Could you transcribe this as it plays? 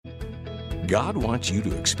God wants you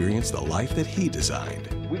to experience the life that He designed.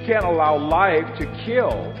 We can't allow life to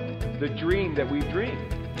kill the dream that we've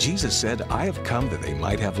dreamed. Jesus said, I have come that they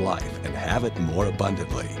might have life and have it more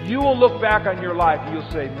abundantly. You will look back on your life and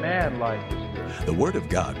you'll say, man, life is good. The Word of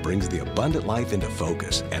God brings the abundant life into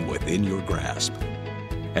focus and within your grasp.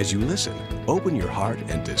 As you listen, open your heart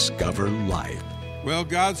and discover life. Well,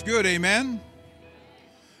 God's good, amen?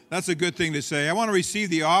 That's a good thing to say. I want to receive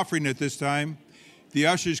the offering at this time. The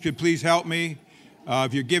ushers could please help me.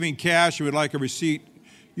 If you're giving cash and would like a receipt,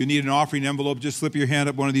 you need an offering envelope, just slip your hand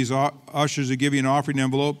up. One of these ushers will give you an offering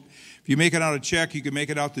envelope. If you make it out a check, you can make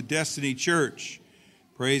it out to Destiny Church.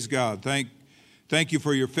 Praise God. Thank you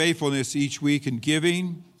for your faithfulness each week in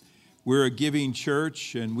giving. We're a giving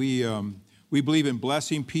church, and we believe in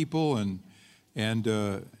blessing people and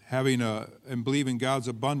believe in God's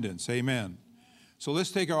abundance. Amen. So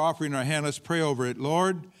let's take our offering in our hand. Let's pray over it.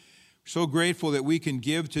 Lord, we're so grateful that we can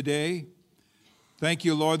give today. Thank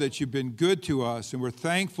you, Lord, that you've been good to us, and we're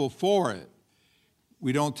thankful for it.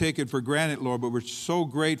 We don't take it for granted, Lord, but we're so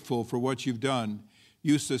grateful for what you've done.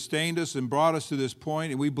 You sustained us and brought us to this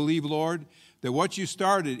point, and we believe, Lord, that what you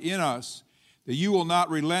started in us, that you will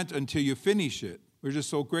not relent until you finish it. We're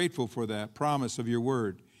just so grateful for that promise of your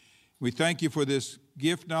word. We thank you for this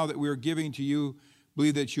gift now that we're giving to you.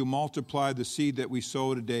 Believe that you multiply the seed that we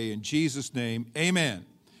sow today. In Jesus' name, amen.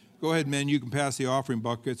 Go ahead, men. You can pass the offering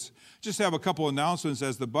buckets. Just have a couple announcements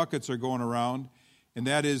as the buckets are going around, and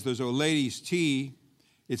that is there's a ladies' tea.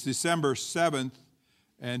 It's December 7th,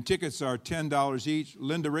 and tickets are $10 each.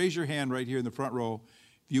 Linda, raise your hand right here in the front row.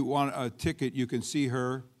 If you want a ticket, you can see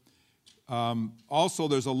her. Also,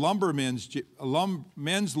 there's a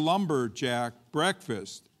men's lumberjack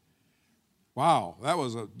breakfast. Wow, that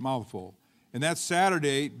was a mouthful. And that's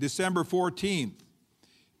Saturday, December 14th.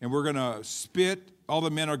 And we're going to spit. All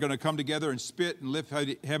the men are going to come together and spit and lift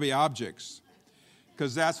heavy objects,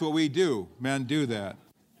 because that's what we do. Men do that.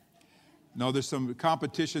 No, there's some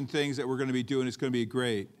competition things that we're going to be doing. It's going to be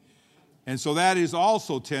great. And so that is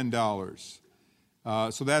also $10.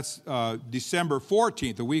 So that's December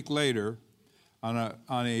 14th, a week later, on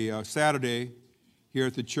a Saturday here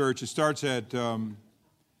at the church. It starts at 9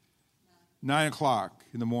 o'clock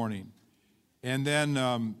in the morning. And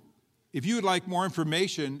then if you would like more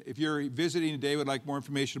information, if you're visiting today, would like more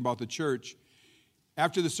information about the church,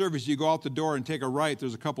 after the service, you go out the door and take a right.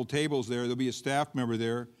 There's a couple tables there. There'll be a staff member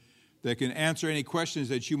there that can answer any questions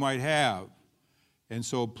that you might have. And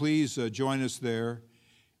so please join us there.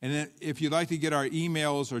 And then if you'd like to get our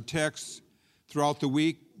emails or texts throughout the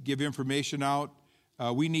week, give information out,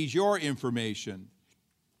 we need your information.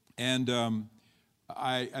 And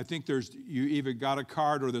I think you either got a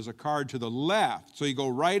card or there's a card to the left. So you go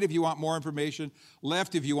right if you want more information,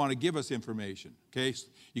 left if you want to give us information. Okay,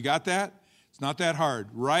 you got that? It's not that hard.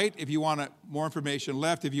 Right if you want more information,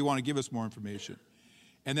 left if you want to give us more information.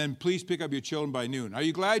 And then please pick up your children by noon. Are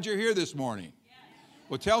you glad you're here this morning? Yes.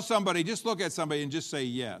 Well, tell somebody, just look at somebody and just say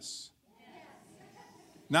yes.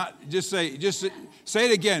 Not just say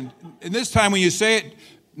it again. And this time when you say it,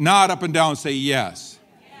 nod up and down and say yes.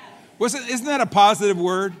 Isn't that a positive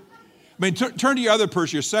word? I mean, turn to your other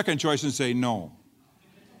person, your second choice, and say no.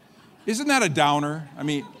 Isn't that a downer? I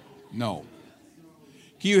mean, no.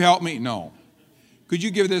 Can you help me? No. Could you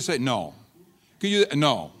give this a no? Could you?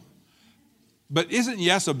 No. But isn't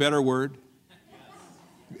yes a better word?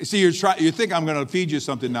 See, you think I'm going to feed you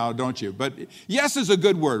something now, don't you? But yes is a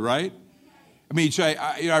good word, right? I mean,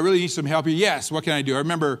 I really need some help here. Yes, what can I do? I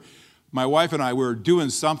remember my wife and I were doing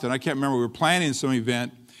something. I can't remember. We were planning some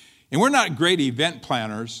event. And we're not great event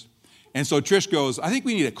planners. And so Trish goes, I think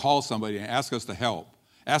we need to call somebody and ask us to help.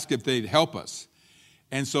 Ask if they'd help us.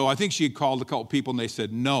 And so I think she called a couple people and they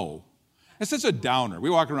said no. It's such a downer. We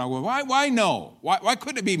walk around going, why no? Why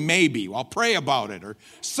couldn't it be maybe? I'll pray about it or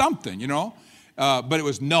something, you know? But it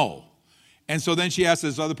was no. And so then she asked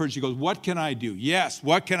this other person, she goes, what can I do? Yes,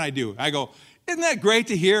 what can I do? I go, isn't that great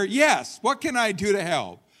to hear? Yes, what can I do to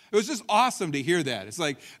help? It was just awesome to hear that. It's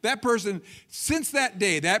like that person, since that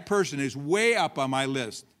day, that person is way up on my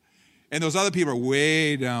list. And those other people are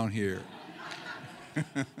way down here.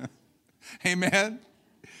 Amen?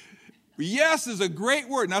 Yes is a great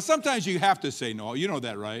word. Now, sometimes you have to say no. You know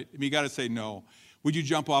that, right? I mean, you got to say no. Would you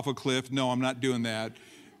jump off a cliff? No, I'm not doing that.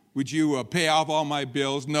 Would you pay off all my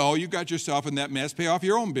bills? No, you got yourself in that mess. Pay off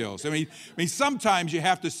your own bills. I mean, sometimes you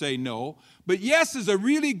have to say no. But yes is a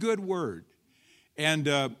really good word. And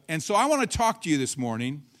so I want to talk to you this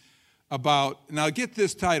morning about, now get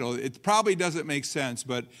this title. It probably doesn't make sense,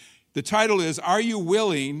 but the title is, Are You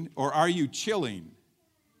Willing or Are You Chilling?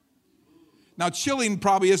 Now, chilling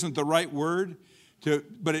probably isn't the right word,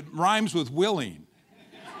 but it rhymes with willing.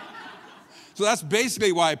 So that's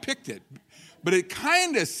basically why I picked it. But it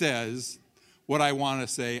kind of says what I want to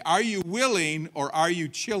say. Are you willing or are you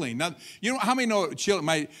chilling? Now, you know how many know chilling?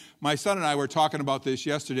 My son and I were talking about this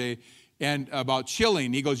yesterday and about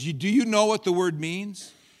chilling. He goes, do you know what the word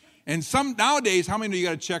means? And nowadays, how many of you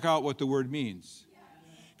got to check out what the word means?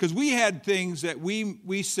 Because we had things that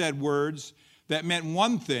we said words that meant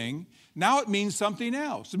one thing. Now it means something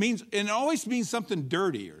else. It always means something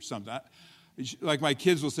dirty or something. Like my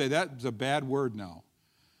kids will say, that's a bad word now.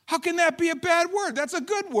 How can that be a bad word? That's a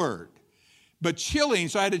good word. But chilling,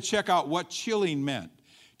 so I had to check out what chilling meant.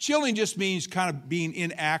 Chilling just means kind of being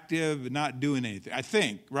inactive and not doing anything, I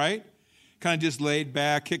think, right? Kind of just laid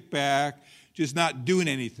back, kicked back, just not doing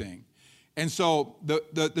anything. And so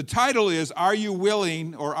the title is, Are You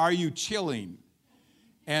Willing or Are You Chilling?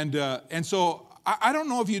 And so I don't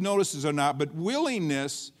know if you notice this or not, but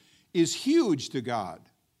willingness is huge to God.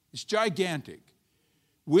 It's gigantic.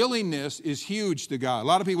 Willingness is huge to God. A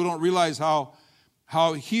lot of people don't realize how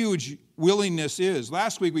huge willingness is.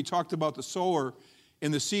 Last week we talked about the sower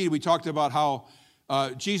and the seed. We talked about how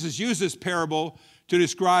Jesus used this parable to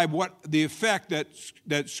describe what the effect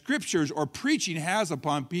that scriptures or preaching has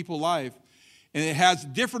upon people's life, and it has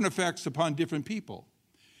different effects upon different people.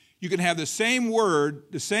 You can have the same word,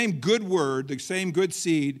 the same good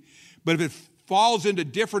seed, but if it falls into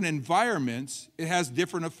different environments, it has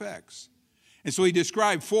different effects. And so he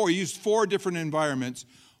used four different environments.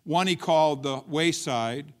 One he called the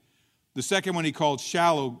wayside. The second one he called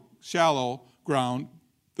shallow ground.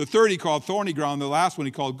 The third he called thorny ground. The last one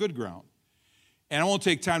he called good ground. And I won't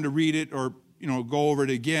take time to read it or go over it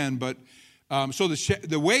again, but so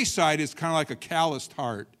the wayside is kind of like a calloused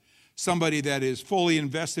heart. Somebody that is fully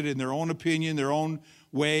invested in their own opinion, their own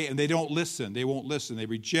way, and they don't listen. They won't listen. They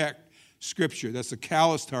reject Scripture. That's a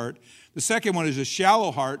calloused heart. The second one is a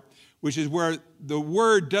shallow heart, which is where the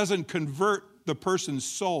word doesn't convert the person's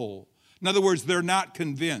soul. In other words, they're not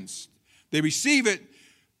convinced. They receive it.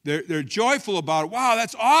 They're joyful about it. Wow,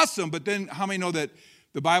 that's awesome. But then how many know that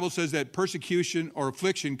the Bible says that persecution or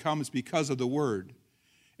affliction comes because of the word?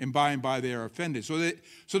 And by they are offended. So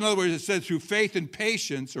in other words, it says through faith and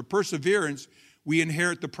patience or perseverance, we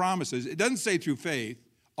inherit the promises. It doesn't say through faith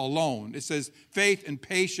alone. It says faith and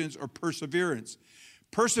patience or perseverance.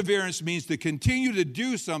 Perseverance means to continue to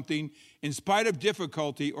do something in spite of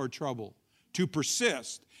difficulty or trouble, to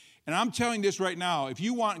persist. And I'm telling you this right now, if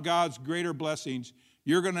you want God's greater blessings,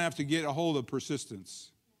 you're going to have to get a hold of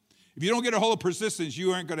persistence. If you don't get a hold of persistence,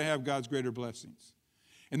 you aren't going to have God's greater blessings.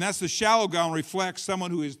 And that's the shallow ground reflects someone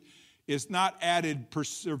who is not added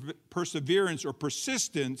perseverance or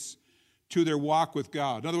persistence to their walk with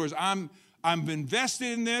God. In other words, I'm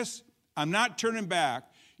invested in this. I'm not turning back.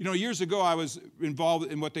 Years ago I was involved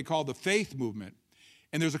in what they call the faith movement.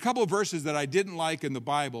 And there's a couple of verses that I didn't like in the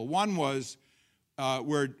Bible. One was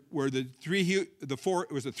where the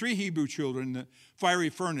three Hebrew children in the fiery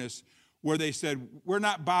furnace, where they said, "We're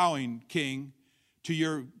not bowing, King, to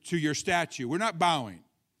your statue. We're not bowing."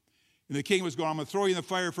 And the king was going, "I'm going to throw you in the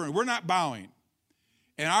fire furnace. We're not bowing.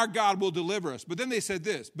 And our God will deliver us." But then they said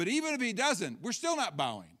this, "But even if he doesn't, we're still not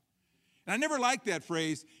bowing." And I never liked that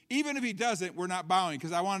phrase, even if he doesn't, we're not bowing,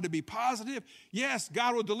 because I wanted to be positive. Yes,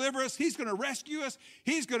 God will deliver us. He's going to rescue us.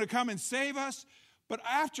 He's going to come and save us. But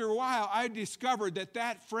after a while, I discovered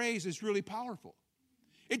that phrase is really powerful.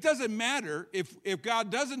 It doesn't matter if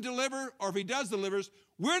God doesn't deliver or if he does deliver us,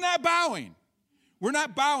 we're not bowing. We're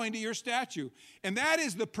not bowing to your statue. And that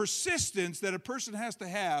is the persistence that a person has to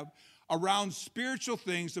have around spiritual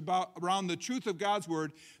things, around the truth of God's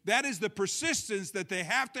word. That is the persistence that they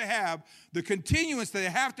have to have, the continuance that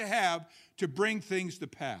they have to bring things to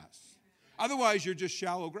pass. Otherwise, you're just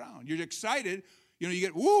shallow ground. You're excited. You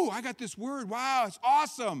get, "Woo, I got this word. Wow, it's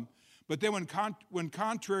awesome." But then when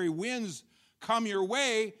contrary winds come your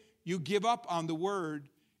way, you give up on the word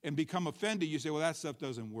and become offended. You say, "Well, that stuff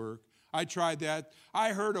doesn't work. I tried that.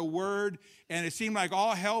 I heard a word, and it seemed like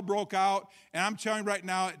all hell broke out, and I'm telling you right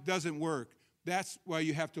now, it doesn't work." That's why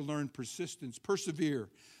you have to learn persistence, persevere.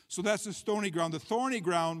 So that's the stony ground. The thorny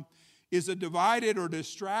ground is a divided or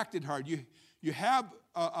distracted heart. You have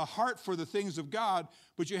a heart for the things of God,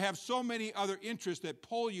 but you have so many other interests that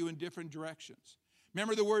pull you in different directions.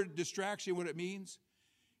 Remember the word distraction, what it means?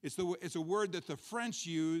 It's a word that the French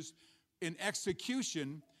used in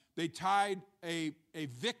execution. They tied a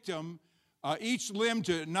victim, each limb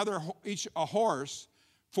to a horse,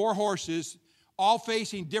 4 horses, all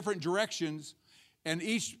facing different directions, and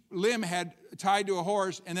each limb had tied to a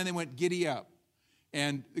horse, and then they went giddy up.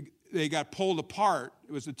 And they got pulled apart.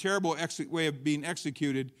 It was a terrible way of being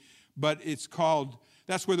executed, but it's called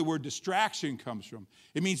That's where the word distraction comes from.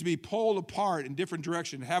 It means to be pulled apart in different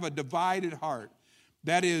directions, have a divided heart.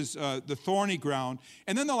 That is the thorny ground.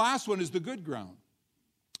 And then the last one is the good ground.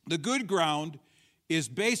 The good ground is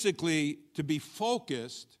basically to be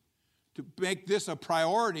focused, to make this a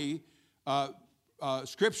priority,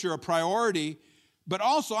 Scripture a priority, but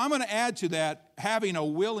also I'm going to add to that having a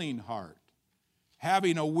willing heart.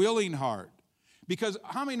 Having a willing heart. Because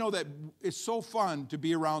how many know that it's so fun to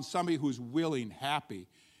be around somebody who's willing, happy?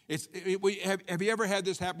 Have you ever had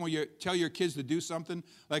this happen where you tell your kids to do something?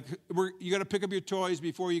 Like, you got to pick up your toys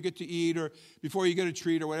before you get to eat or before you get a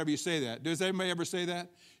treat or whatever, you say that. Does anybody ever say that?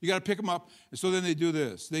 You got to pick them up. And so then they do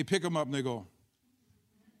this. They pick them up and they go.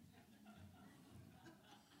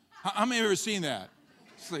 How many have ever seen that?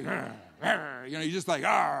 It's like, you're just like,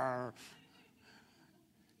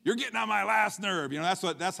 you're getting on my last nerve.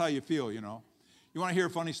 That's how you feel, You want to hear a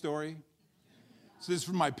funny story? So this is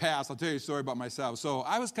from my past. I'll tell you a story about myself. So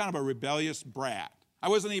I was kind of a rebellious brat. I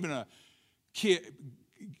wasn't even a kid,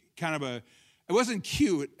 it wasn't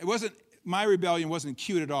cute. My rebellion wasn't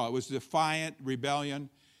cute at all. It was defiant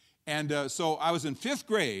rebellion. And so I was in 5th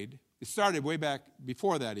grade. It started way back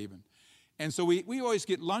before that even. And so we always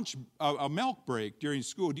get lunch, a milk break during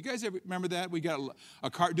school. Do you guys ever remember that? We got a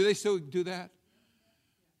car. Do they still do that?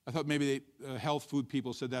 I thought maybe health food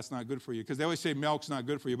people said that's not good for you because they always say milk's not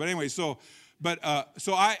good for you. But anyway, so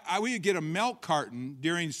we would get a milk carton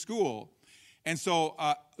during school, and so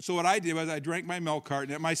what I did was I drank my milk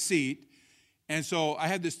carton at my seat, and so I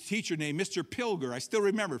had this teacher named Mr. Pilger. I still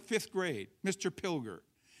remember 5th grade, Mr. Pilger,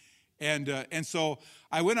 and so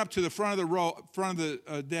I went up to the front of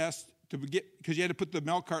the desk because you had to put the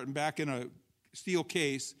milk carton back in a steel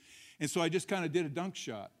case, and so I just kind of did a dunk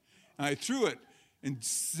shot, and I threw it. And,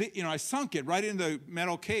 I sunk it right in the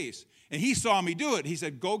metal case. And he saw me do it. He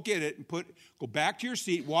said, go get it and go back to your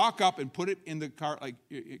seat, walk up and put it in the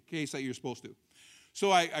case like you're supposed to.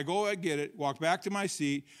 So I go and get it, walk back to my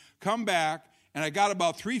seat, come back, and I got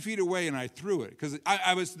about 3 feet away and I threw it because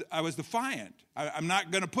I was defiant. I'm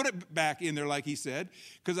not going to put it back in there like he said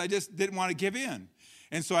because I just didn't want to give in.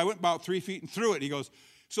 And so I went about 3 feet and threw it. He goes,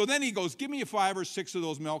 give me 5 or 6 of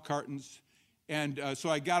those milk cartons. And so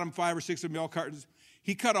I got him 5 or 6 of milk cartons.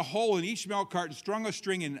 He cut a hole in each milk carton, strung a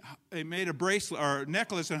string, and made a bracelet or a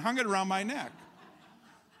necklace and hung it around my neck.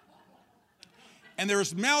 And there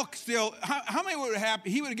was milk still. How many would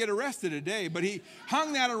happen? He would get arrested today, but he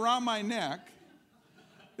hung that around my neck.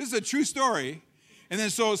 This is a true story. And then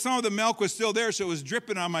so some of the milk was still there, so it was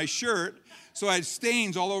dripping on my shirt. So I had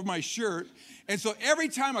stains all over my shirt. And so every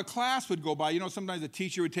time a class would go by, sometimes a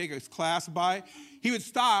teacher would take a class by, he would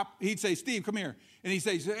stop. He'd say, Steve, come here. And he'd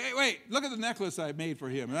say, hey, wait, look at the necklace I made for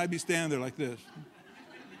him. And I'd be standing there like this.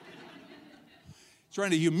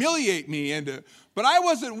 Trying to humiliate me. But I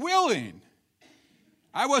wasn't willing.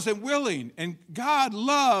 And God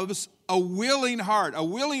loves a willing heart. A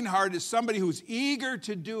willing heart is somebody who's eager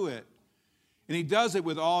to do it. And he does it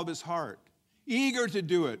with all of his heart. Eager to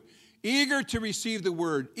do it. Eager to receive the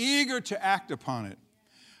word. Eager to act upon it.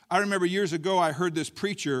 I remember years ago I heard this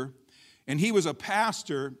preacher, and he was a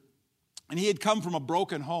pastor, and he had come from a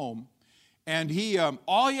broken home. And he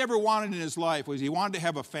all he ever wanted in his life was he wanted to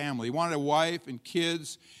have a family. He wanted a wife and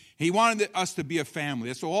kids. He wanted us to be a family.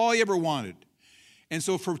 That's all he ever wanted. And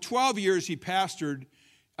so for 12 years he pastored,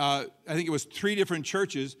 I think it was 3 different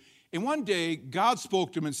churches. And one day God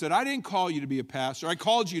spoke to him and said, I didn't call you to be a pastor. I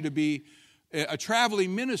called you to be a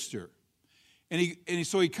traveling minister.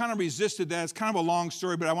 So he kind of resisted that. It's kind of a long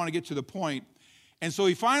story, but I want to get to the point. And so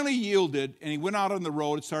he finally yielded, and he went out on the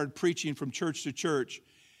road and started preaching from church to church.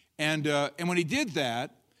 And when he did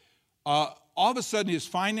that, all of a sudden his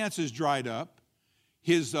finances dried up.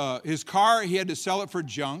 His car, he had to sell it for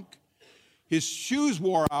junk. His shoes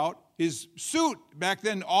wore out. His suit, back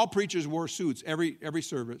then all preachers wore suits every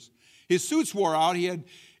service. His suits wore out. He had,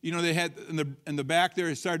 they had in the back there,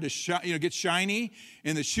 it started to get shiny,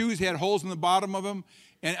 and the shoes had holes in the bottom of them.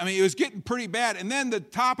 And it was getting pretty bad. And then to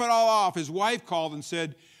top it all off, his wife called and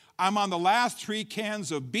said, I'm on the last 3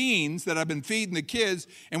 cans of beans that I've been feeding the kids,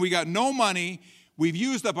 and we got no money. We've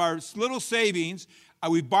used up our little savings.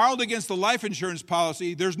 We've borrowed against the life insurance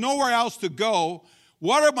policy. There's nowhere else to go.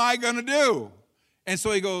 What am I going to do? And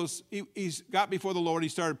so he's got before the Lord. He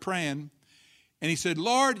started praying. And he said,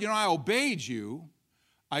 Lord, I obeyed you.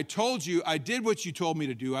 I told you, I did what you told me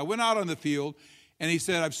to do. I went out on the field. And he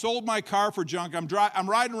said, I've sold my car for junk. I'm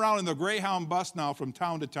riding around in the Greyhound bus now from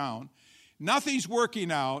town to town. Nothing's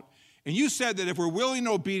working out. And you said that if we're willing and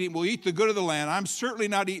obedient, we'll eat the good of the land. I'm certainly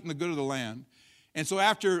not eating the good of the land. And so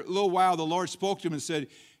after a little while, the Lord spoke to him and said,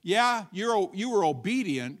 you were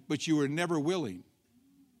obedient, but you were never willing.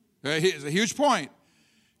 It's a huge point.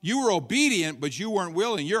 You were obedient, but you weren't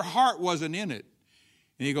willing. Your heart wasn't in it.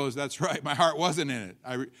 And he goes, that's right, my heart wasn't in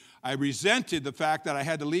it. I resented the fact that I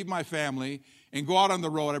had to leave my family and go out on the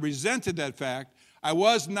road. I resented that fact. I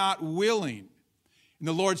was not willing. And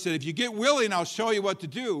the Lord said, if you get willing, I'll show you what to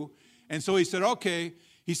do. And so he said, okay.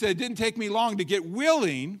 He said, it didn't take me long to get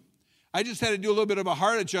willing. I just had to do a little bit of a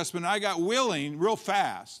heart adjustment. I got willing real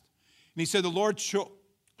fast. And he said, the Lord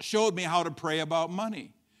showed me how to pray about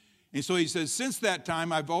money. And so he says, since that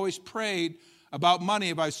time, I've always prayed about money.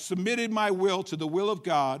 If I submitted my will to the will of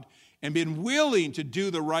God and been willing to do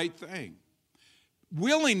the right thing.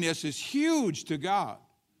 Willingness is huge to God.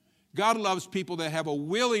 God loves people that have a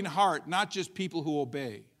willing heart, not just people who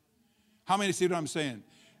obey. How many see what I'm saying?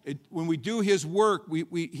 When we do his work,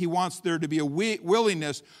 he wants there to be a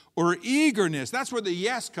willingness or eagerness. That's where the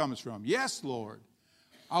yes comes from. Yes, Lord.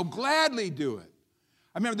 I'll gladly do it.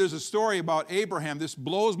 I remember there's a story about Abraham. This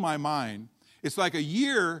blows my mind. It's like a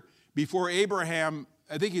year before Abraham,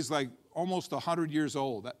 I think he's like almost 100 years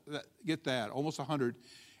old. Get that, almost 100.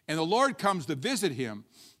 And the Lord comes to visit him.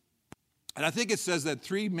 And I think it says that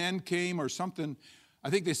 3 men came or something. I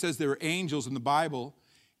think it says they were angels in the Bible.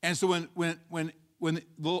 And so when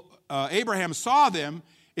Abraham saw them,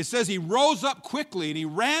 it says he rose up quickly and he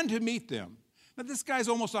ran to meet them. Now, this guy's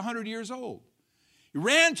almost 100 years old. He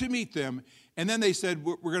ran to meet them, and then they said,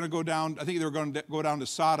 we're going to go down. I think they were going to go down to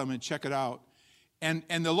Sodom and check it out. And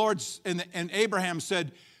the Lord and Abraham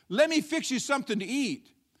said, let me fix you something to eat.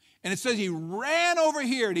 And it says he ran over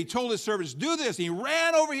here, and he told his servants, do this. And he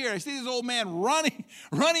ran over here. I see this old man running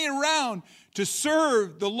around to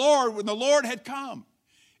serve the Lord when the Lord had come.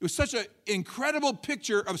 It was such an incredible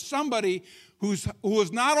picture of somebody who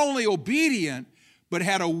was not only obedient, but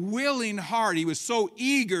had a willing heart. He was so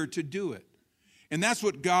eager to do it. And that's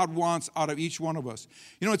what God wants out of each one of us.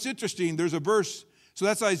 You know, it's interesting. There's a verse. So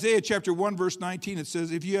that's Isaiah chapter 1, verse 19. It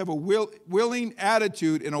says, if you have a willing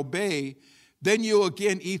attitude and obey, then you'll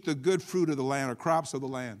again eat the good fruit of the land or crops of the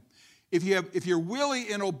land. If you're willing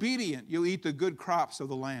and obedient, you'll eat the good crops of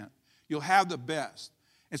the land. You'll have the best.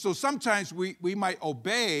 And so sometimes we might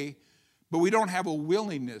obey, but we don't have a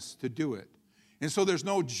willingness to do it. And so there's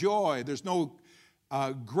no joy. There's no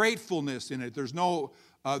gratefulness in it. There's no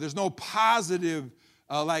positive,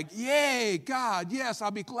 like, yay, God, yes,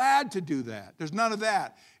 I'll be glad to do that. There's none of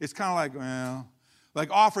that. It's kind of like, well, like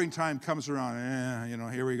offering time comes around,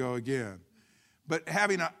 here we go again. But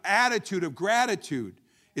having an attitude of gratitude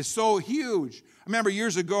is so huge. I remember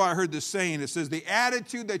years ago I heard this saying. It says, the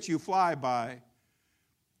attitude that you fly by,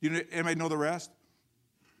 anybody know the rest?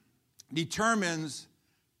 Determines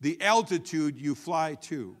the altitude you fly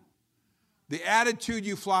to. The attitude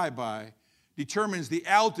you fly by determines the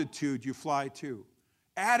altitude you fly to.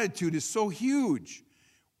 Attitude is so huge.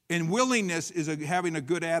 And willingness is having a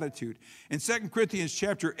good attitude. In 2 Corinthians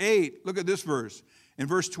chapter 8, look at this verse. In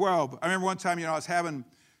verse 12, I remember one time, I was having,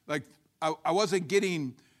 like, I wasn't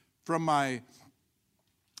getting from my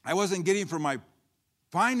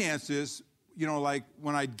finances, like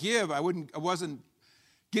when I'd give, I wasn't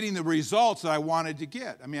getting the results that I wanted to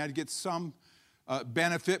get. I mean, I'd get some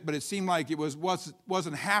benefit, but it seemed like it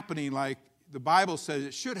wasn't happening like the Bible says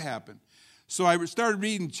it should happen. So I started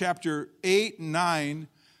reading chapter 8 and 9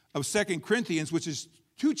 of 2 Corinthians, which is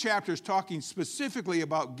 2 chapters talking specifically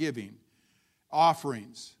about giving,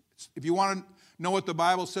 offerings. If you want to know what the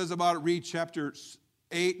Bible says about it, read chapters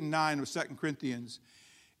 8 and 9 of 2 Corinthians.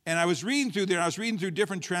 And I was reading through there, I was reading through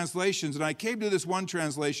different translations, and I came to this one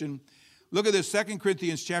translation. Look at this, 2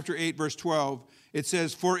 Corinthians chapter 8, verse 12. It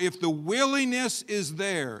says, for if the willingness is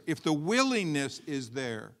there,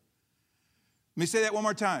 let me say that one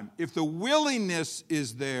more time. If the willingness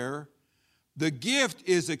is there, the gift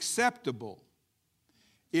is acceptable.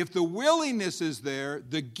 If the willingness is there,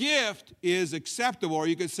 the gift is acceptable. Or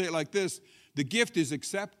you could say it like this, the gift is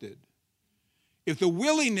accepted. If the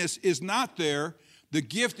willingness is not there, the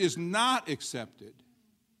gift is not accepted.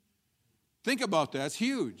 Think about that. It's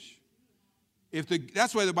huge.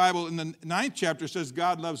 That's why the Bible in the 9th chapter says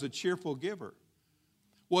God loves a cheerful giver.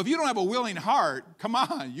 Well, if you don't have a willing heart, come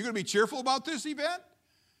on, you're going to be cheerful about this event?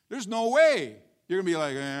 There's no way. You're going to be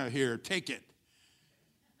like, here, take it.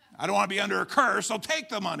 I don't want to be under a curse, so take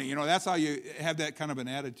the money. That's how you have that kind of an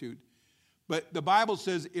attitude. But the Bible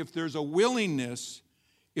says if there's a willingness,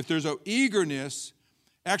 if there's an eagerness,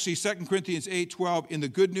 actually 2 Corinthians 8:12 in the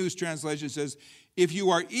Good News translation says, if you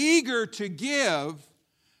are eager to give,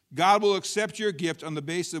 God will accept your gift on the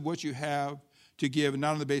basis of what you have to give and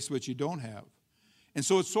not on the basis of what you don't have. And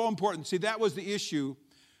so it's so important. See, that was the issue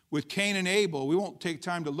with Cain and Abel. We won't take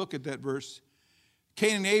time to look at that verse.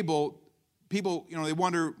 Cain and Abel, people, they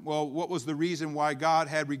wonder, well, what was the reason why God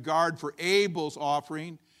had regard for Abel's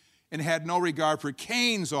offering and had no regard for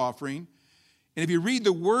Cain's offering. And if you read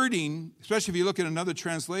the wording, especially if you look at another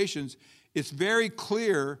translations, it's very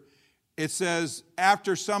clear. It says,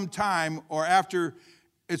 after some time, or after,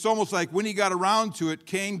 it's almost like when he got around to it,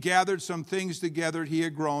 Cain gathered some things together he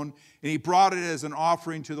had grown, and he brought it as an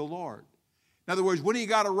offering to the Lord. In other words, when he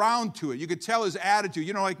got around to it, you could tell his attitude.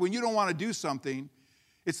 You know, like when you don't want to do something,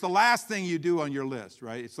 it's the last thing you do on your list,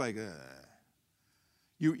 right? It's like,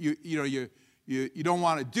 you don't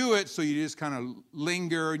want to do it, so you just kind of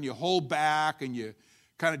linger and you hold back and you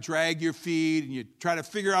kind of drag your feet and you try to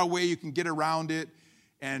figure out a way you can get around it.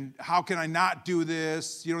 And how can I not do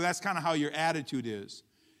this? You know, that's kind of how your attitude is.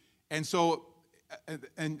 And so,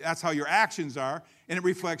 and that's how your actions are, and it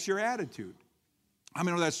reflects your attitude. I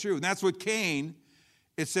mean, that's true. And that's what Cain,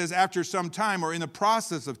 it says after some time, or in the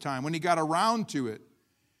process of time, when he got around to it,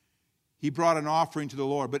 he brought an offering to the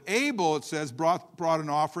Lord. But Abel, it says, brought an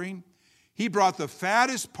offering. He brought the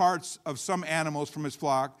fattest parts of some animals from his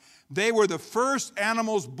flock. They were the first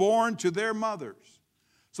animals born to their mothers.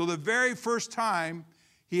 So the very first time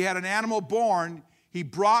he had an animal born, he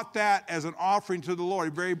brought that as an offering to the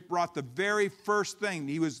Lord. He brought the very first thing.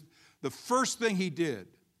 The first thing he did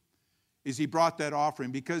is he brought that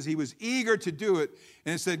offering because he was eager to do it.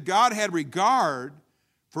 And it said God had regard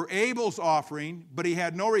for Abel's offering, but he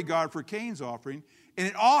had no regard for Cain's offering. And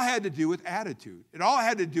it all had to do with attitude. It all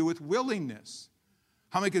had to do with willingness.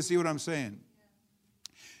 How many can see what I'm saying?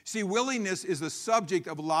 See, willingness is the subject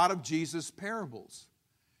of a lot of Jesus' parables.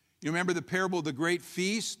 You remember the parable of the great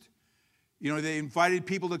feast? You know, they invited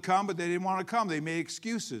people to come, but they didn't want to come. They made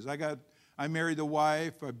excuses. I married the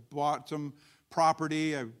wife. I bought some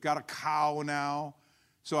property. I've got a cow now.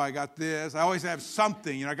 So I got this. I always have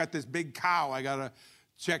something. You know, I got this big cow. I got to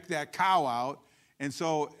check that cow out. And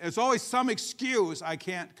so it's always some excuse I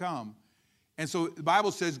can't come. And so the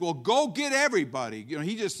Bible says, well, go get everybody. You know,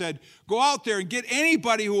 he just said, go out there and get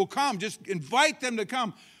anybody who will come. Just invite them to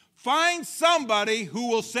come. Find somebody who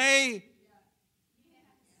will say,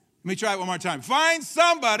 let me try it one more time. Find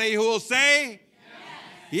somebody who will say,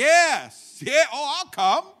 yes. Yeah, oh, I'll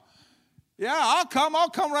come. Yeah, I'll come.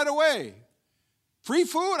 I'll come right away. Free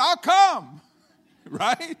food, I'll come.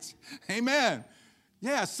 Right? Amen.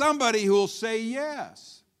 Yeah, somebody who will say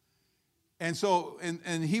yes. And so,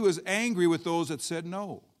 and he was angry with those that said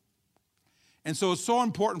no. And so it's so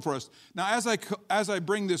important for us. Now, as I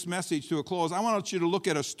bring this message to a close, I want you to look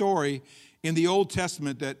at a story in the Old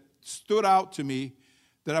Testament that stood out to me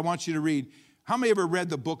that I want you to read. How many ever read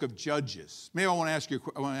the book of Judges? Maybe I want to ask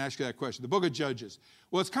you that question. The book of Judges.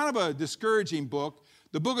 Well, it's kind of a discouraging book.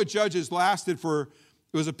 The book of Judges lasted it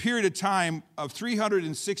was a period of time of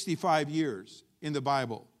 365 years in the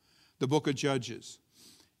Bible, the book of Judges.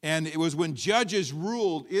 And it was when judges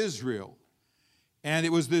ruled Israel. And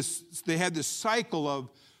it was they had this cycle of,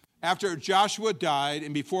 after Joshua died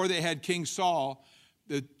and before they had King Saul,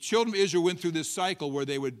 the children of Israel went through this cycle where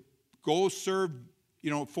they would go serve,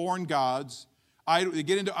 foreign gods, they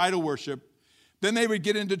get into idol worship. Then they would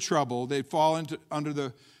get into trouble. They'd fall under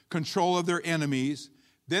the control of their enemies.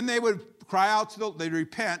 Then they would they'd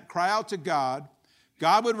repent, cry out to God.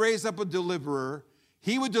 God would raise up a deliverer.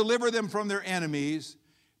 He would deliver them from their enemies.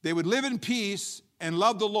 They would live in peace and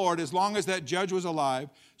love the Lord as long as that judge was alive.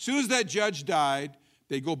 As soon as that judge died,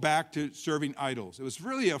 they'd go back to serving idols. It was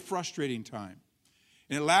really a frustrating time.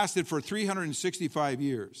 And it lasted for 365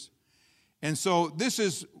 years. And so this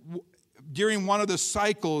is during one of the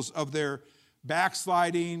cycles of their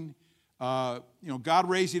backsliding, God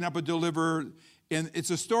raising up a deliverer. And it's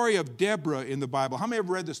a story of Deborah in the Bible. How many have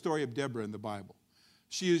read the story of Deborah in the Bible?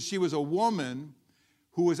 She was a woman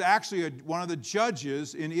who was actually one of the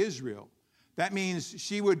judges in Israel. That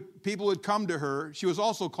means people would come to her. She was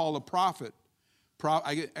also called a prophet.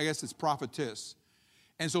 I guess it's prophetess.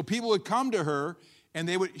 And so people would come to her, and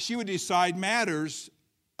she would decide matters,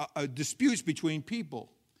 disputes between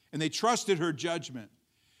people. And they trusted her judgment.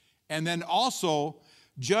 And then also,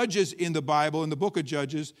 judges in the Bible, in the book of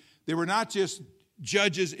Judges, they were not just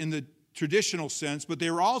judges in the traditional sense, but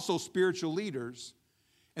they were also spiritual leaders.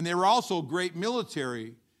 And they were also great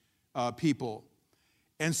military people.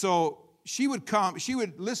 And so she would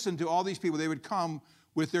listen to all these people. They would come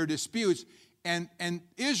with their disputes. And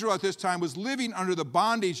Israel at this time was living under the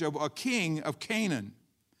bondage of a king of Canaan.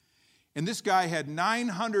 And this guy had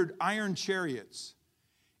 900 iron chariots.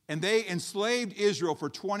 And they enslaved Israel for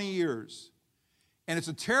 20 years. And it's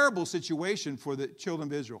a terrible situation for the children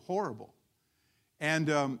of Israel. Horrible. And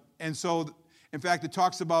so, in fact, it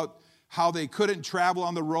talks about how they couldn't travel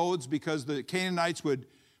on the roads because the Canaanites would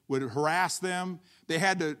harass them. They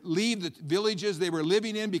had to leave the villages they were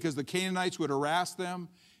living in because the Canaanites would harass them.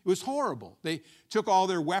 It was horrible. They took all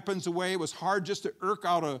their weapons away. It was hard just to eke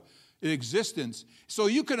out an existence. So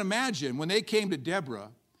you can imagine when they came to Deborah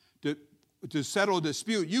to settle a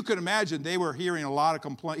dispute, you can imagine they were hearing a lot of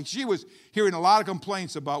complaints. She was hearing a lot of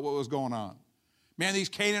complaints about what was going on. Man, these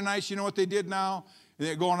Canaanites, you know what they did now?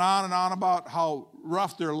 They're going on and on about how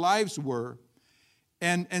rough their lives were.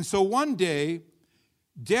 And so one day,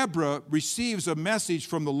 Deborah receives a message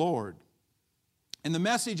from the Lord. And the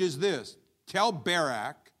message is this: tell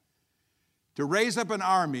Barak to raise up an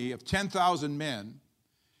army of 10,000 men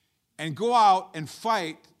and go out and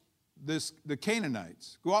fight the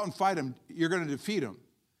Canaanites. Go out and fight them. You're going to defeat them.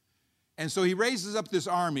 And so he raises up this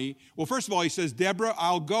army. Well, first of all, he says, Deborah,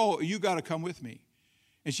 I'll go. You got to come with me.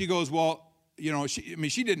 And she goes, well, you know,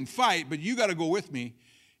 she didn't fight, but you got to go with me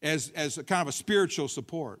as a kind of a spiritual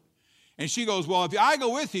support. And she goes, well, if I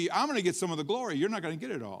go with you, I'm going to get some of the glory. You're not going to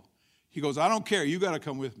get it all. He goes, I don't care. You got to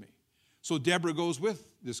come with me. So Deborah goes with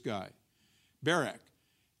this guy, Barak.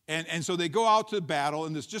 And so they go out to battle,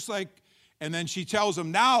 and it's just like, and then she tells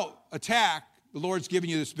him, now attack. The Lord's giving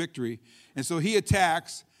you this victory. And so he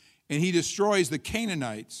attacks, and he destroys the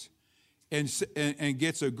Canaanites and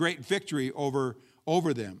gets a great victory over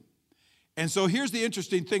them. And so here's the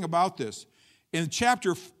interesting thing about this. In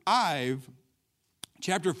chapter 5,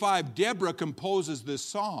 Deborah composes this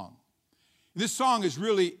song. This song is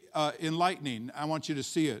really enlightening. I want you to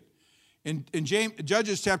see it. In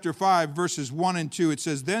Judges chapter 5, verses 1 and 2, it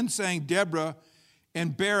says, Then sang Deborah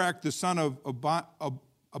and Barak, the son of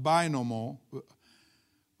Abinoam,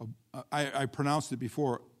 I pronounced it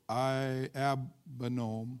before,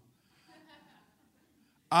 Abinoam,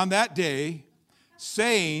 on that day,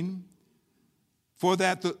 saying, for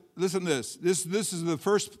that listen to this. This is the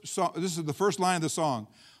first song, this is the first line of the song.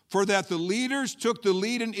 For that the leaders took the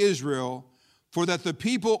lead in Israel, for that the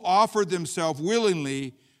people offered themselves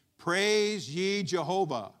willingly. Praise ye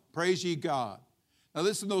Jehovah. Praise ye God. Now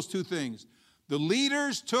listen to those two things. The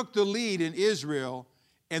leaders took the lead in Israel,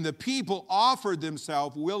 and the people offered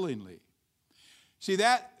themselves willingly. See,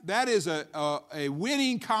 that is a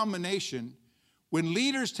winning combination when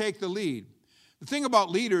leaders take the lead. The thing about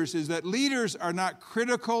leaders is that leaders are not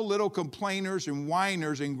critical little complainers and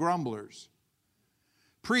whiners and grumblers.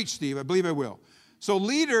 Preach, Steve. I believe I will. So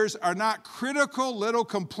leaders are not critical little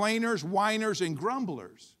complainers, whiners, and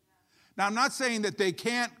grumblers. Now, I'm not saying that they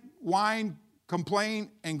can't whine, complain,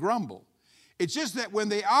 and grumble. It's just that when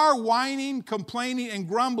they are whining, complaining, and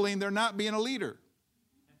grumbling, they're not being a leader.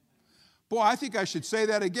 Boy, I think I should say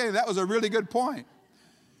that again. That was a really good point.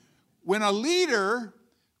 When a leader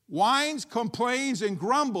whines, complains, and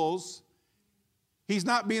grumbles, he's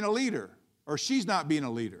not being a leader, or she's not being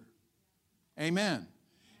a leader. Amen.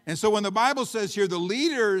 And so when the Bible says here, the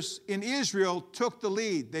leaders in Israel took the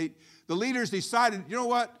lead. The leaders decided, you know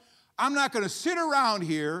what? I'm not going to sit around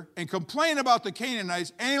here and complain about the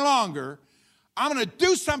Canaanites any longer. I'm going to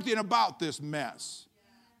do something about this mess.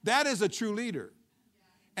 That is a true leader.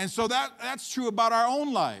 And so that's true about our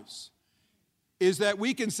own lives, is that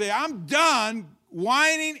we can say, I'm done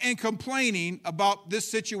whining and complaining about this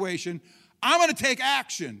situation. I'm going to take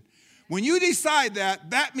action. When you decide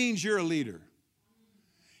that means you're a leader.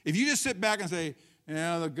 If you just sit back and say,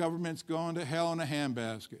 the government's going to hell in a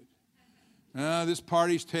handbasket. This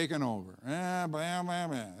party's taking over. Blah, blah,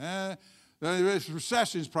 blah. This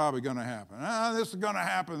recession's probably going to happen. This is going to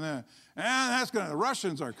happen then. The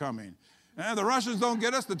Russians are coming. The Russians don't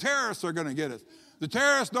get us, the terrorists are going to get us. The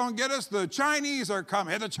terrorists don't get us, the Chinese are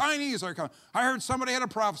coming. The Chinese are coming. I heard somebody had a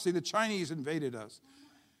prophecy, the Chinese invaded us.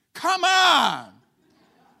 Come on!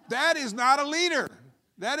 That is not a leader.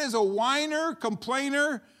 That is a whiner,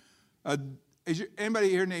 complainer. Is anybody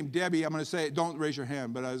here named Debbie? I'm going to say, don't raise your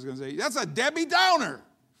hand, but I was going to say, that's a Debbie Downer.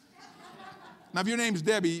 Now, if your name's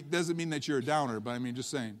Debbie, it doesn't mean that you're a downer, but I mean, just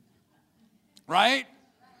saying. Right?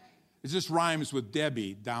 It just rhymes with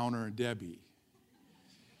Debbie, Downer, and Debbie.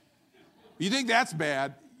 You think that's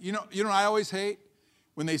bad? You know what I always hate?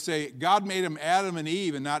 When they say, God made them Adam and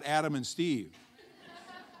Eve and not Adam and Steve.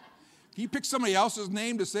 Can you pick somebody else's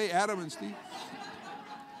name to say Adam and Steve?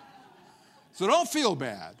 So don't feel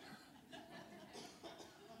bad.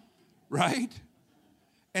 Right?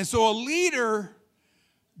 And so a leader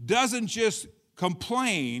doesn't just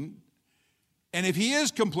complain, and if he is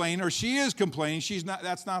complaining or she is complaining,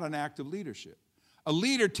 that's not an act of leadership. A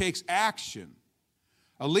leader takes action.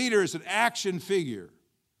 A leader is an action figure.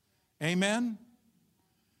 Amen?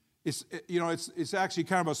 It's actually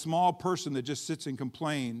kind of a small person that just sits and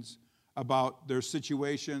complains about their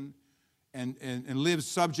situation and lives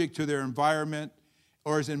subject to their environment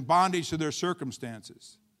or is in bondage to their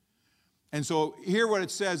circumstances. And so here what it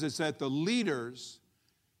says is that the leaders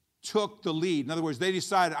took the lead. In other words, they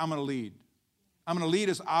decided, I'm going to lead. I'm going to lead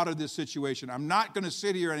us out of this situation. I'm not going to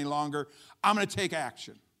sit here any longer. I'm going to take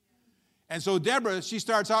action. And so Deborah, she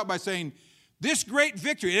starts out by saying, this great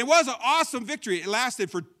victory, and it was an awesome victory. It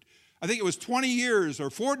lasted for, I think it was 20 years or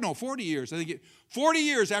 40 years. 40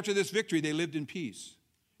 years after this victory, they lived in peace.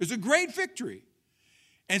 It was a great victory.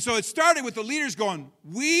 And so it started with the leaders going,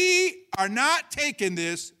 we are not taking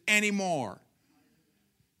this anymore.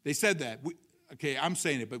 They said that. Okay, I'm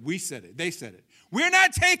saying it, but we said it. They said it. We're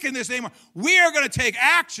not taking this anymore. We are going to take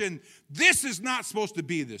action. This is not supposed to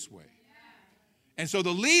be this way. And so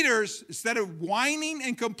the leaders, instead of whining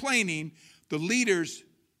and complaining, the leaders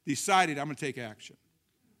decided, I'm going to take action.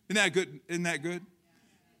 Isn't that good? Isn't that good?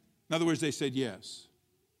 In other words, they said yes.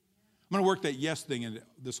 I'm going to work that yes thing in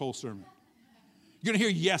this whole sermon. You're going to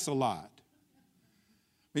hear yes a lot.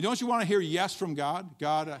 I mean, don't you want to hear yes from God?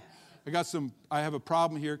 God, I have a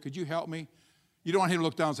problem here. Could you help me? You don't want him to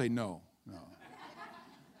look down and say, no,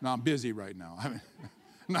 I'm busy right now. I'm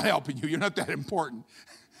not helping you. You're not that important.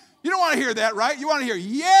 You don't want to hear that, right? You want to hear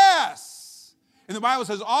yes. And the Bible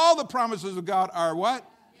says all the promises of God are what?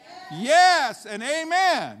 Yes and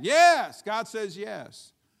amen. Yes. God says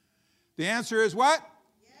yes. The answer is what?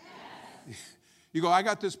 Yes. You go, I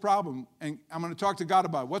got this problem, and I'm going to talk to God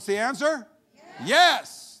about it. What's the answer?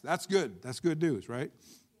 Yes. That's good. That's good news, right?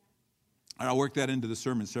 And I'll work that into the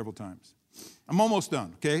sermon several times. I'm almost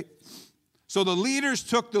done, okay? So the leaders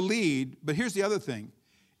took the lead, but here's the other thing.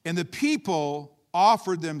 And the people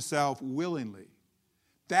offered themselves willingly.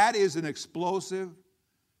 That is an explosive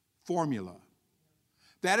formula.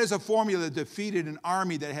 That is a formula that defeated an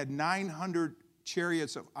army that had 900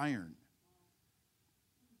 chariots of iron.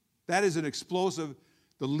 That is an explosive.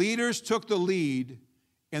 The leaders took the lead,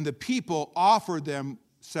 and the people offered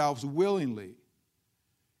themselves willingly.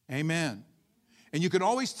 Amen. And you can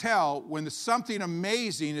always tell when something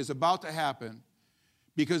amazing is about to happen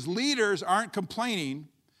because leaders aren't complaining,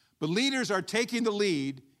 but leaders are taking the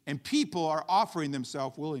lead, and people are offering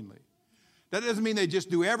themselves willingly. That doesn't mean they just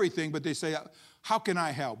do everything, but they say, how can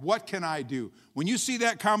I help? What can I do? When you see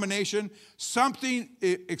that combination, something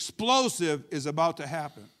explosive is about to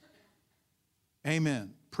happen.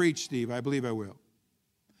 Amen. Preach, Steve. I believe I will.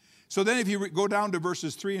 So then if you go down to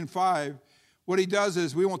verses 3 and 5, what he does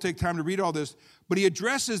is, we won't take time to read all this, but he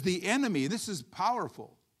addresses the enemy. This is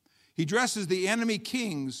powerful. He addresses the enemy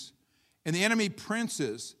kings and the enemy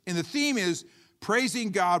princes. And the theme is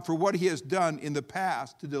praising God for what he has done in the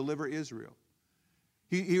past to deliver Israel.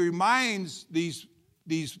 He reminds these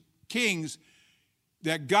kings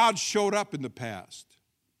that God showed up in the past.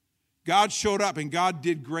 God showed up and God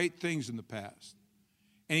did great things in the past.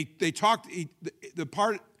 And the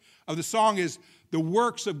part of the song is the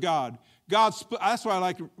works of God. That's why I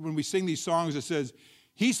like when we sing these songs, it says,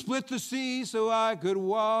 he split the sea so I could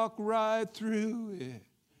walk right through it.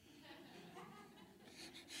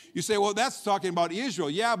 You say, well, that's talking about Israel.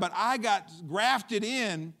 Yeah, but I got grafted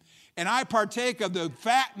in, and I partake of the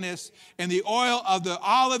fatness and the oil of the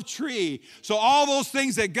olive tree. So all those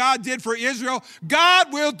things that God did for Israel,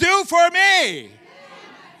 God will do for me.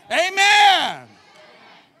 Amen.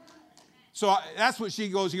 So that's what she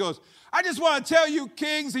goes. He goes, I just want to tell you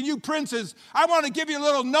kings and you princes, I want to give you a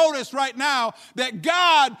little notice right now that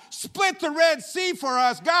God split the Red Sea for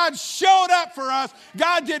us. God showed up for us.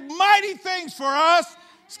 God did mighty things for us.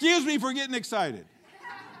 Excuse me for getting excited.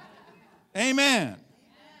 Amen.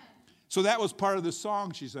 So that was part of the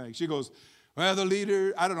song she sang. She goes, well, the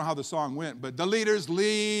leader, I don't know how the song went, but the leaders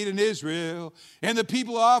lead in Israel, and the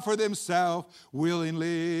people offer themselves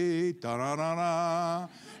willingly. Da-da-da-da.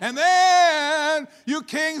 And then, you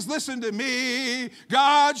kings, listen to me.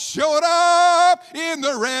 God showed up in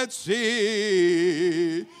the Red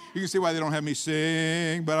Sea. You can see why they don't have me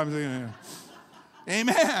sing, but I'm singing.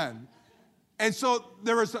 Amen. And so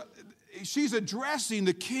she's addressing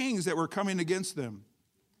the kings that were coming against them.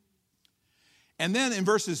 And then in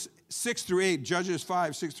verses 6 through 8, Judges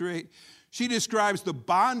 5, 6 through 8, she describes the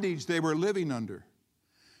bondage they were living under.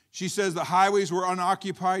 She says the highways were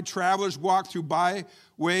unoccupied, travelers walked through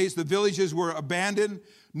byways, the villages were abandoned,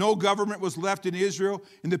 no government was left in Israel,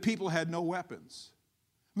 and the people had no weapons.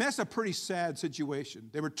 I mean, that's a pretty sad situation.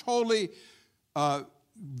 They were totally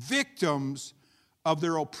victims of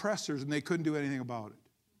their oppressors, and they couldn't do anything about it.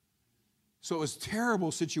 So it was a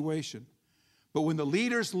terrible situation. But when the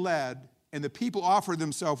leaders led and the people offered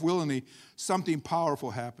themselves willingly, something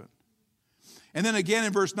powerful happened. And then again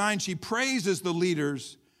in verse 9, she praises the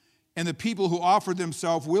leaders and the people who offered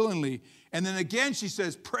themselves willingly. And then again she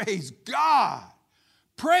says, praise God.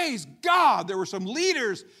 Praise God. There were some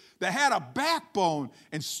leaders that had a backbone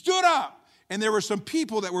and stood up. And there were some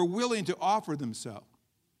people that were willing to offer themselves.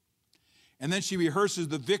 And then she rehearses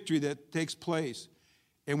the victory that takes place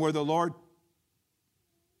and where the Lord,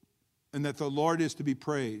 and that the Lord is to be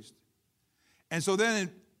praised. And so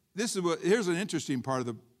then, here's an interesting part of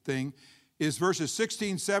the thing, is verses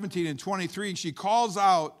 16, 17, and 23. She calls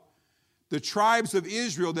out the tribes of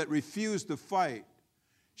Israel that refused to fight.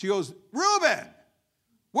 She goes, Reuben,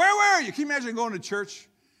 where were you? Can you imagine going to church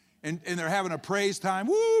and they're having a praise time?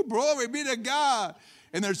 Woo, glory be to God.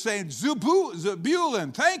 And they're saying,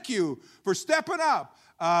 Zebulun, thank you for stepping up.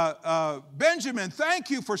 Benjamin, thank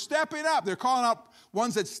you for stepping up. They're calling out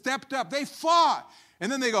ones that stepped up. They fought.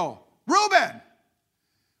 And then they go, Reuben,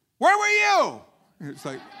 where were you? It's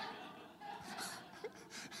like,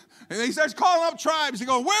 and he starts calling up tribes. He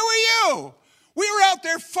goes, where were you? We were out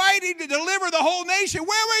there fighting to deliver the whole nation.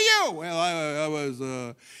 Where were you? Well, I was,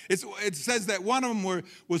 it says that one of them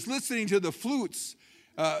was listening to the flutes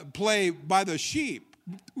play by the sheep.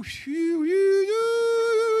 You're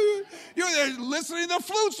there listening to the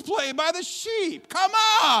flutes play by the sheep. Come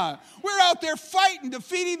on. We're out there fighting,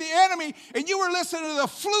 defeating the enemy, and you were listening to the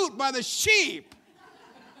flute by the sheep.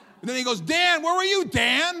 And then he goes, Dan, where were you,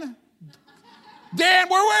 Dan? Dan,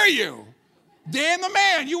 where were you? Dan the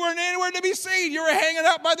man, you weren't anywhere to be seen. You were hanging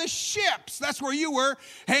out by the ships. That's where you were,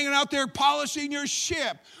 hanging out there polishing your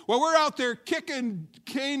ship. Well, we're out there kicking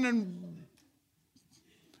cane and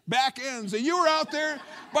back ends, and you were out there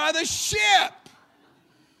by the ship.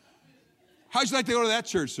 How'd you like to go to that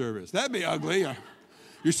church service? That'd be ugly.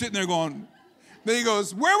 You're sitting there going, then he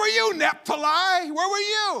goes, where were you, Naphtali? Where were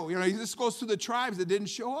you? You know, he just goes to the tribes that didn't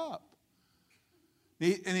show up.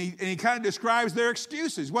 And he kind of describes their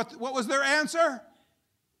excuses. What was their answer?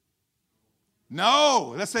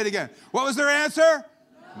 No. Let's say it again. What was their answer?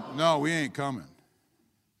 No, we ain't coming.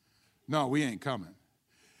 No, we ain't coming.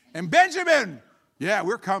 And Benjamin, yeah,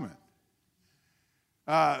 we're coming.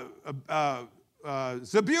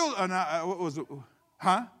 Zebulun, what was it?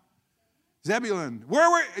 Huh? Zebulun.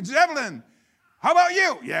 Zebulun, how about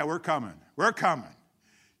you? Yeah, we're coming. We're coming.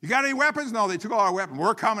 You got any weapons? No, they took all our weapons.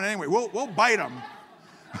 We're coming anyway. We'll bite them.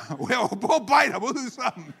 we'll bite them. We'll do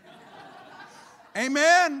something.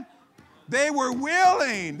 Amen? They were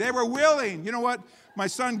willing. They were willing. You know what? My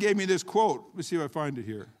son gave me this quote. Let me see if I find it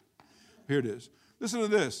here. Here it is. Listen to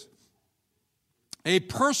this. A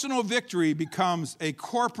personal victory becomes a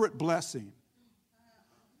corporate blessing.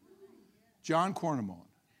 John Cornamone.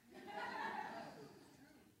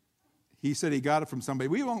 He said he got it from somebody.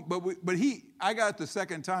 We won't, I got it the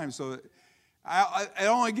second time, so I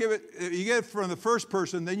only give it, you get it from the first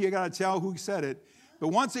person, then you got to tell who said it. But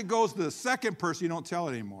once it goes to the second person, you don't tell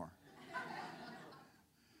it anymore.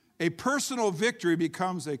 A personal victory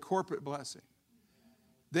becomes a corporate blessing.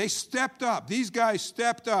 They stepped up. These guys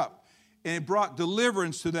stepped up, and it brought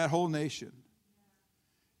deliverance to that whole nation.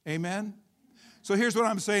 Amen? So here's what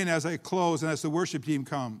I'm saying as I close and as the worship team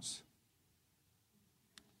comes.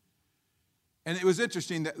 And it was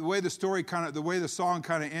interesting that the way the song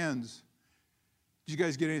kind of ends. Did you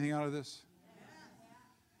guys get anything out of this?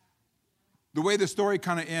 The way the story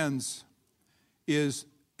kind of ends is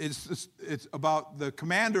it's about the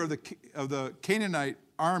commander of the Canaanite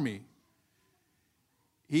army.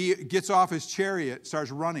 He gets off his chariot,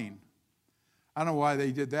 starts running. I don't know why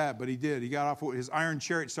they did that, but he did. He got off his iron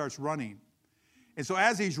chariot, starts running. And so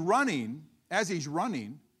as he's running,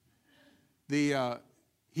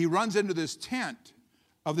 he runs into this tent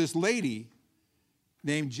of this lady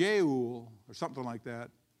named Jehu or something like that.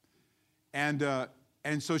 And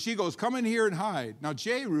so she goes, come in here and hide. Now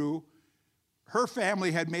Jehu, her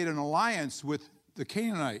family had made an alliance with the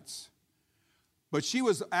Canaanites, but she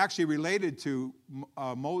was actually related to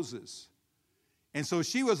Moses. And so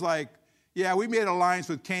she was like, yeah, we made an alliance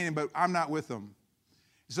with Canaan, but I'm not with them.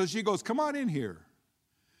 So she goes, come on in here.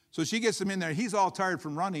 So she gets him in there. He's all tired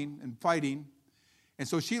from running and fighting. And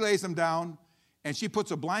so she lays him down, and she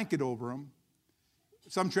puts a blanket over him.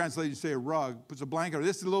 Some translators say a rug, puts a blanket over.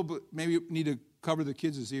 This is a little bit, maybe you need to cover the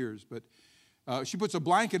kids' ears, but she puts a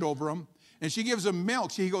blanket over him, and she gives him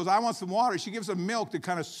milk. He goes, I want some water. She gives him milk to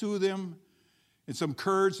kind of soothe him, and some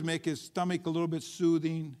curds to make his stomach a little bit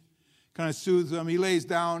soothing, kind of soothes him. He lays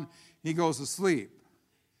down, he goes to sleep.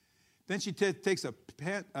 Then she takes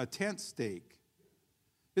a tent stake.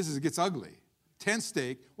 This gets ugly. Tent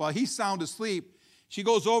stake. While he's sound asleep, she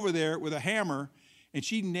goes over there with a hammer, and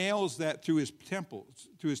she nails that through his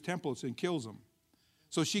temples and kills him.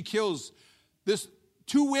 So she kills this.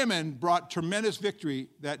 2 women brought tremendous victory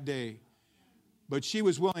that day, but she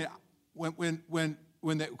was willing. When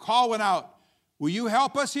the call went out, will you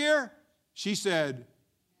help us here? She said,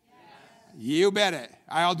 yes. You bet it.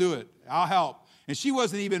 I'll do it. I'll help. And she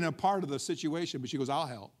wasn't even a part of the situation, but she goes, I'll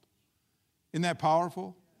help. Isn't that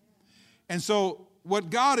powerful? And so what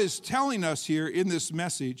God is telling us here in this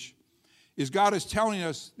message is God is telling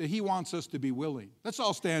us that he wants us to be willing. Let's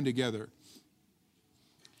all stand together.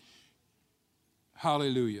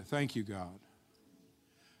 Hallelujah. Thank you, God.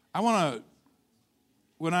 Listen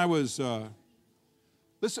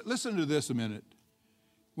to this a minute.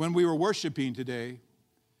 When we were worshiping today,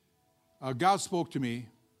 God spoke to me,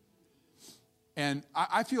 and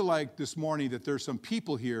I feel like this morning that there's some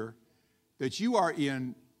people here that you are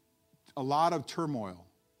in a lot of turmoil.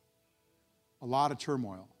 A lot of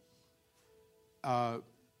turmoil. The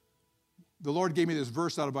Lord gave me this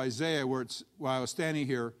verse out of Isaiah while I was standing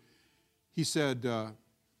here. He said,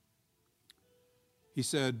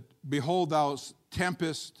 behold, thou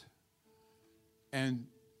tempest and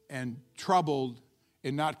troubled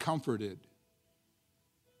and not comforted.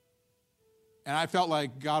 And I felt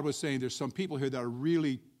like God was saying there's some people here that are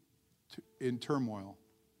really in turmoil.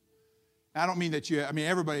 I don't mean that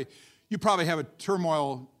everybody, you probably have a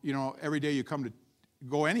turmoil, every day you come to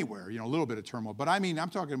go anywhere, a little bit of turmoil. But I'm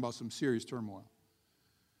talking about some serious turmoil.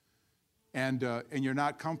 And you're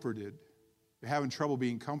not comforted. You're having trouble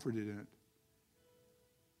being comforted in it.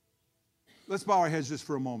 Let's bow our heads just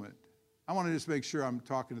for a moment. I want to just make sure I'm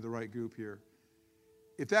talking to the right group here.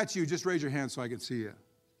 If that's you, just raise your hand so I can see you.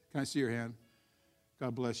 Can I see your hand?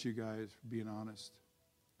 God bless you guys for being honest.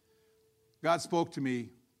 God spoke to me,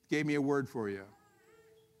 gave me a word for you.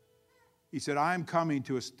 He said, I am coming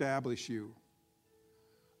to establish you.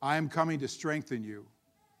 I am coming to strengthen you.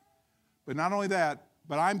 But not only that,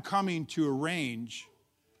 but I'm coming to arrange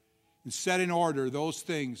and set in order those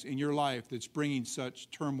things in your life that's bringing such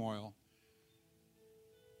turmoil.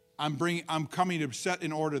 I'm coming to set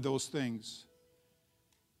in order those things.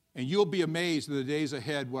 And you'll be amazed in the days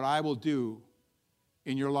ahead what I will do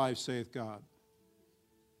in your life, saith God.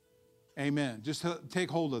 Amen. Just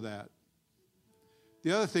take hold of that.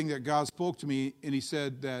 The other thing that God spoke to me, and he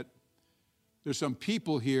said that there's some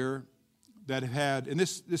people here that have had, and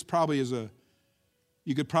this probably is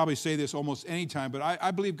you could probably say this almost any time, but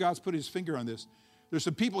I believe God's put his finger on this. There's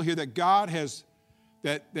some people here that God has,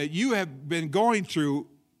 that you have been going through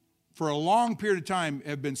for a long period of time,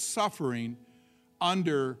 have been suffering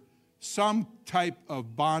under some type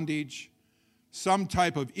of bondage, some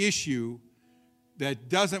type of issue that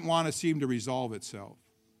doesn't want to seem to resolve itself.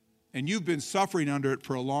 And you've been suffering under it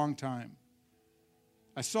for a long time.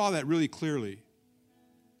 I saw that really clearly.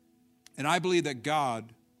 And I believe that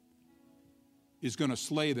God is going to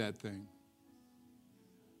slay that thing.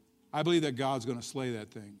 I believe that God's going to slay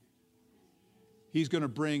that thing. He's going to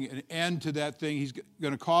bring an end to that thing. He's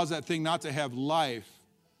going to cause that thing not to have life.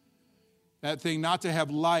 That thing not to have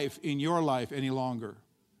life in your life any longer.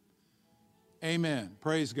 Amen.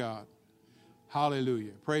 Praise God.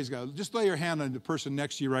 Hallelujah. Praise God. Just lay your hand on the person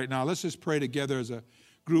next to you right now. Let's just pray together as a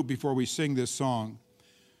group before we sing this song.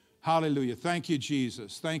 Hallelujah. Thank you,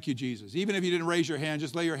 Jesus. Thank you, Jesus. Even if you didn't raise your hand,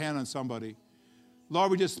 just lay your hand on somebody.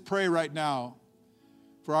 Lord, we just pray right now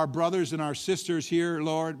for our brothers and our sisters here,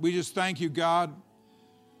 Lord. We just thank you, God.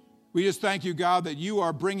 We just thank you, God, that you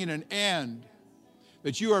are bringing an end,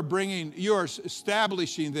 that you are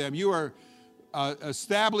establishing them. You are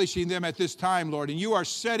establishing them at this time, Lord, and you are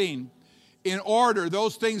setting in order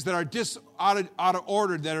those things that are out of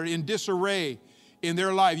order, that are in disarray in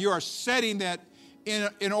their life. You are setting that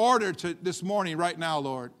in order to this morning right now,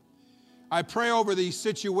 Lord. I pray over these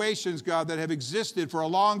situations, God, that have existed for a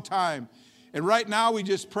long time. And right now we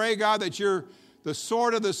just pray, God, that the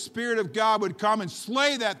sword of the Spirit of God would come and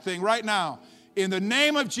slay that thing right now in the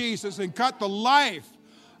name of Jesus and cut the life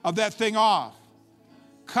of that thing off.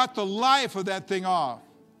 Cut the life of that thing off.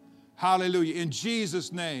 Hallelujah. In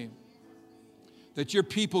Jesus' name. That your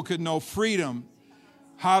people could know freedom.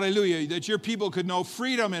 Hallelujah. That your people could know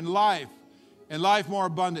freedom and life more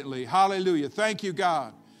abundantly. Hallelujah. Thank you,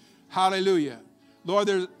 God. Hallelujah. Lord,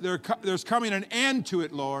 there's coming an end to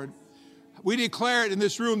it, Lord. We declare it in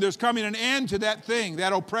this room. There's coming an end to that thing,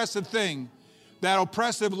 that oppressive thing, that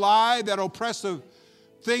oppressive lie, that oppressive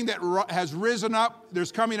thing that has risen up.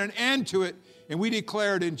 There's coming an end to it, and we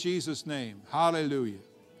declare it in Jesus' name. Hallelujah.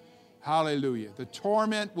 Hallelujah. The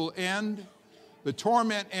torment will end. The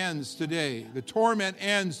torment ends today. The torment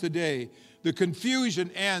ends today. The confusion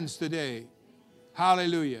ends today.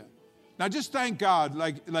 Hallelujah. Now just thank God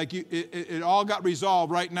like it all got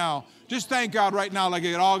resolved right now. Just thank God right now like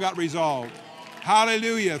it all got resolved.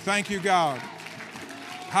 Hallelujah. Thank you, God.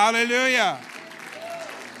 Hallelujah.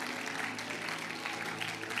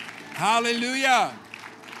 Hallelujah.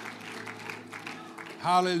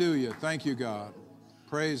 Hallelujah. Thank you, God.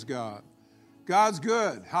 Praise God. God's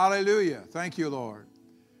good. Hallelujah. Thank you, Lord.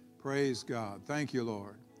 Praise God. Thank you,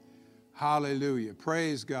 Lord. Hallelujah.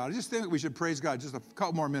 Praise God. I just think we should praise God just a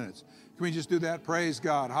couple more minutes. Can we just do that? Praise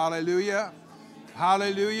God. Hallelujah.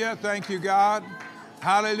 Hallelujah. Thank you, God.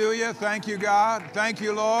 Hallelujah. Thank you, God. Thank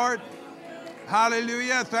you, Lord.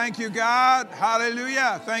 Hallelujah. Thank you, God.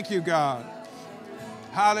 Hallelujah. Thank you, God.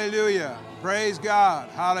 Hallelujah. Praise God.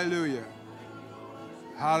 Hallelujah.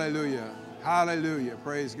 Hallelujah. Hallelujah.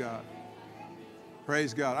 Praise God.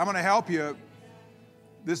 Praise God. I'm going to help you.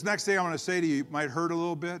 This next thing I'm going to say to you might hurt a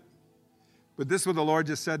little bit, but this is what the Lord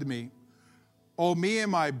just said to me. Oh, me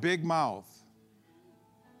and my big mouth.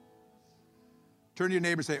 Turn to your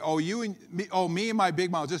neighbor and say, oh, you and me, oh, me and my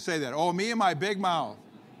big mouth. Just say that. Oh, me and my big mouth.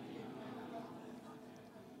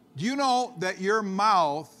 Do you know that your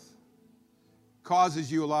mouth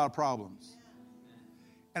causes you a lot of problems?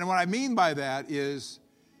 And what I mean by that is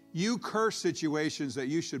you curse situations that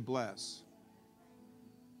you should bless.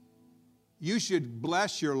 You should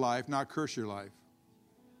bless your life, not curse your life.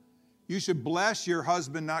 You should bless your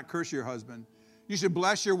husband, not curse your husband. You should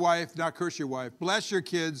bless your wife, not curse your wife. Bless your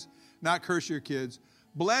kids, not curse your kids.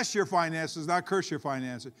 Bless your finances, not curse your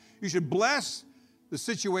finances. You should bless the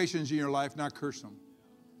situations in your life, not curse them.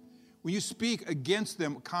 When you speak against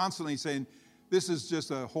them constantly saying, this is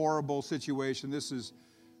just a horrible situation, this is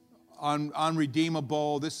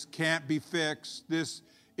unredeemable, this can't be fixed, this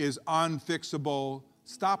is unfixable,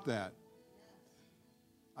 stop that.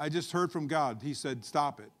 I just heard from God. He said,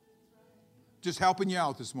 stop it. Just helping you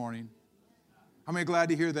out this morning. How many glad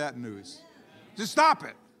to hear that news? Just stop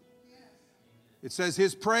it. It says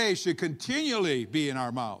his praise should continually be in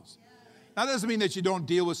our mouths. Now, that doesn't mean that you don't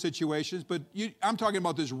deal with situations, but I'm talking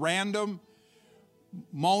about this random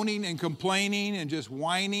moaning and complaining and just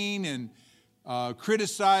whining and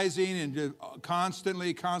criticizing and just constantly.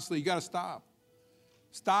 You got to stop.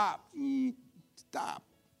 Stop. Stop.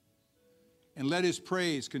 And let his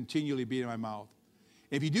praise continually be in my mouth.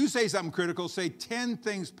 If you do say something critical, say 10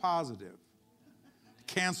 things positive.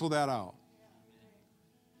 Cancel that out.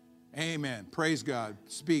 Amen. Praise God.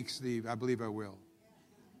 Speak, Steve. I believe I will.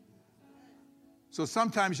 So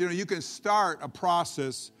sometimes, you can start a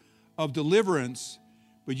process of deliverance,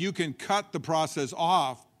 but you can cut the process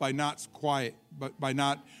off by not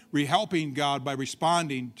helping God, by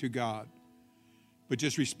responding to God, but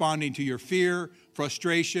just responding to your fear,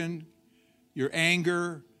 frustration, your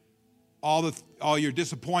anger, all your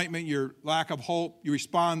disappointment, your lack of hope. You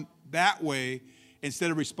respond that way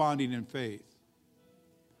instead of responding in faith.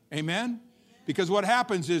 Amen? Because what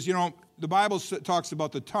happens is, the Bible talks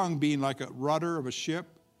about the tongue being like a rudder of a ship.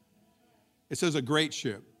 It says a great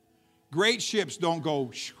ship. Great ships don't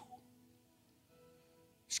go shoo.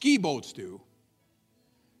 Ski boats do.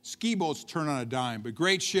 Ski boats turn on a dime, but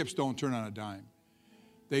great ships don't turn on a dime.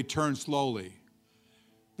 They turn slowly.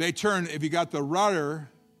 They turn, if you got the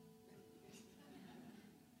rudder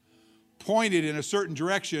pointed in a certain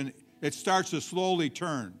direction, it starts to slowly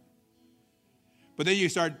turn. But then you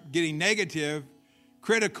start getting negative,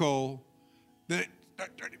 critical.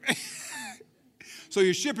 So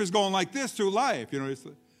your ship is going like this through life.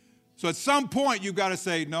 So at some point you've got to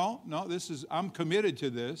say, no, I'm committed to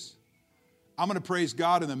this. I'm going to praise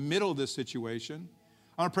God in the middle of this situation.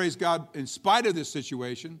 I'm going to praise God in spite of this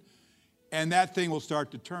situation. And that thing will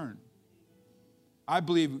start to turn. I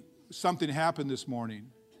believe something happened this morning.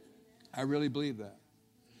 I really believe that.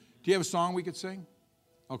 Do you have a song we could sing?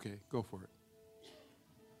 Okay, go for it.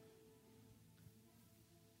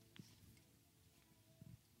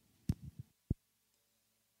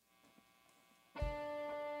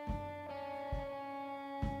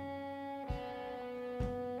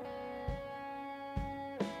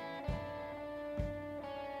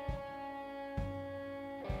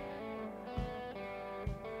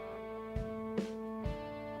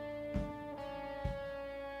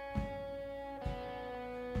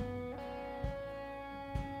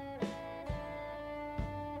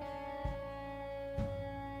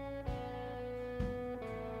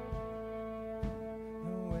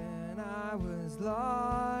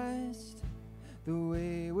 Lost, the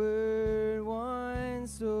wayward one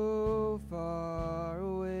so far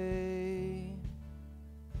away.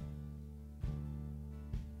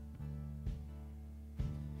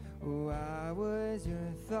 Oh, I was your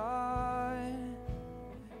thought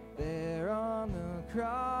there on the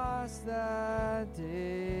cross that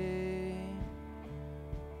day.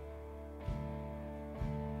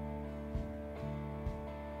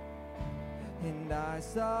 And I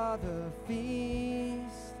saw the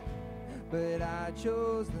feast, but I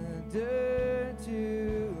chose the dirt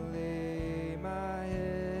to lay my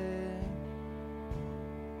head.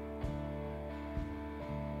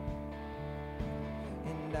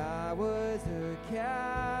 And I was a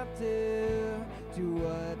captive to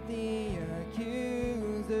what the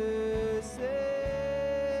accuser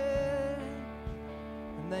said.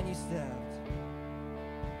 And then you stepped.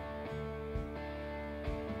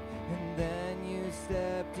 And then you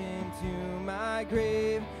stepped into my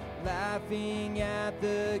grave, laughing at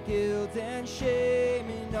the guilt and shame,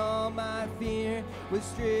 and all my fear was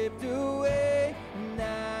stripped away.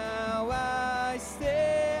 Now I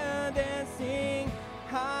stand and sing,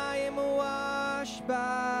 I am washed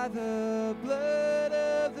by the blood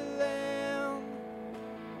of the Lamb.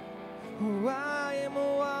 Oh, I am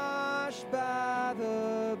washed by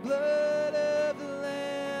the blood of the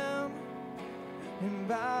Lamb, and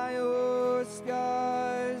by your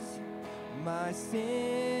scars my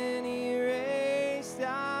sin erased.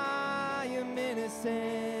 I am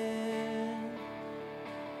innocent.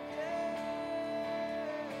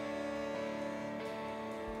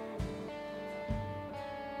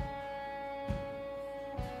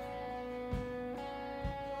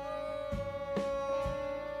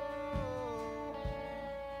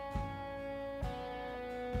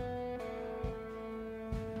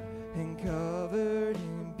 And covered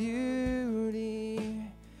in beauty,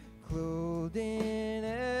 clothed in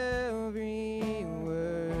every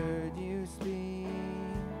word you speak.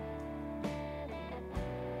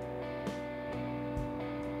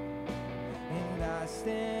 And I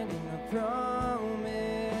stand in the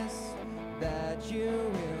promise that you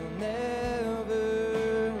will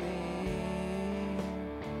never leave.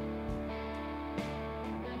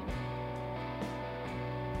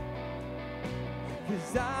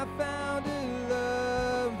 'Cause I found a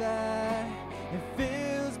love that it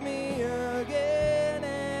fills me again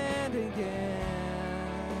and again.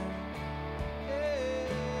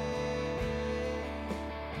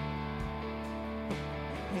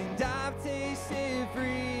 And I've tasted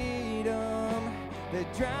freedom that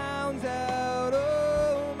drowns out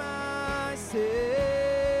all my sin.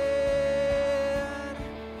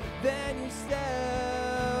 Then you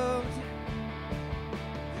stepped,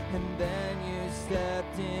 and then you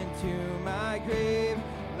stepped into my grave,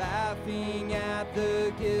 laughing at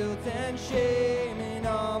the guilt and shame, and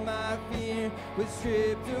all my fear was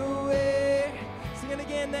stripped away. Sing it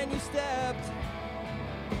again. Then you stepped.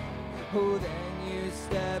 Oh, then you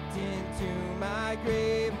stepped into my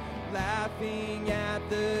grave, laughing at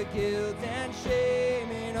the guilt and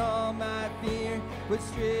shame, and all my fear was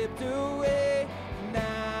stripped away.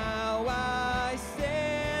 Now I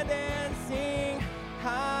stand and sing,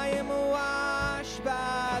 I am washed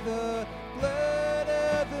by the blood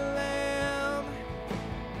of the Lamb.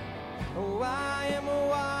 Oh, I am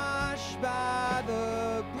washed by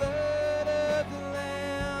the blood of the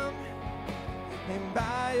Lamb, and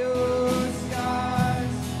by your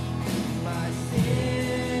scars my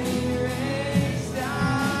sin erased.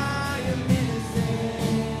 I am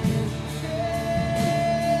innocent.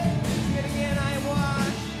 Yeah. Sing it again. I am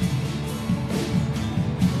washed.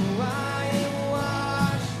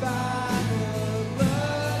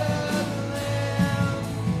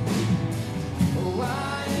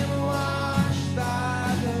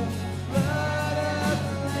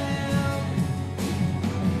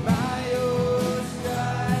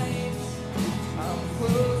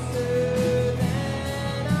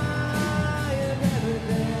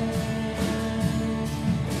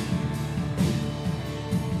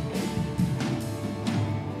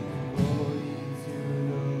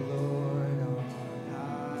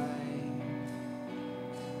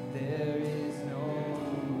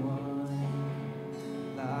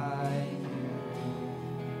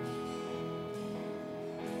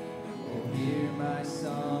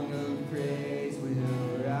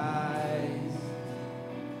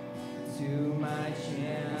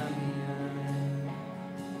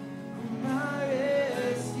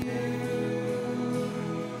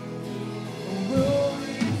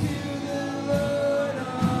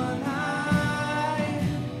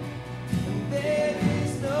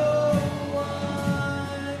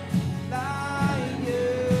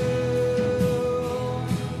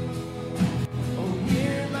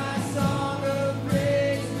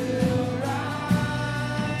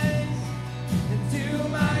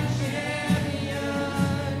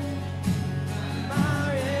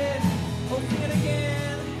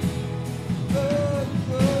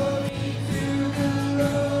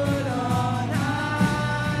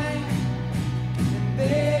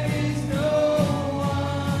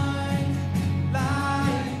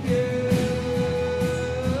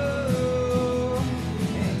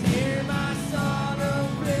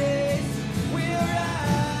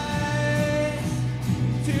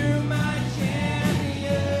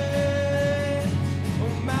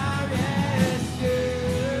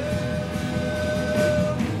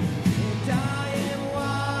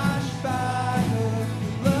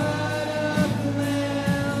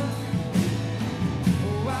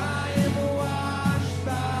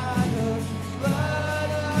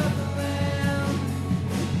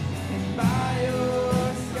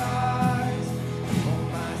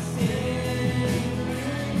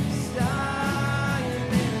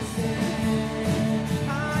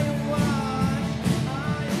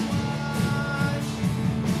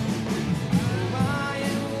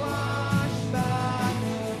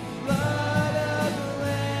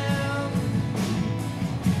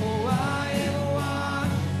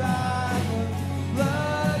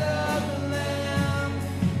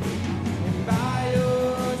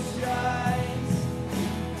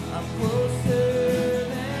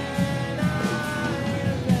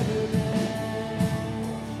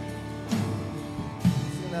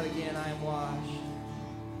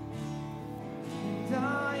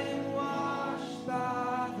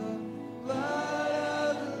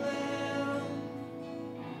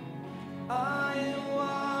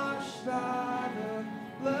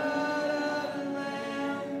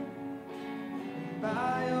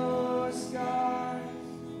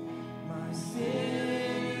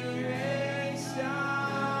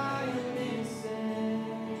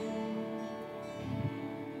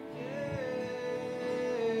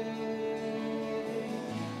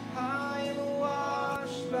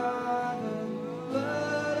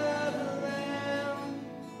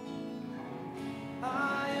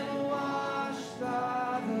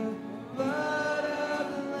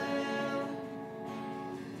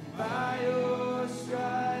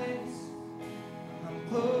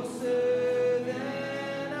 closer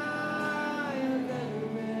than I have ever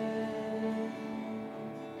been.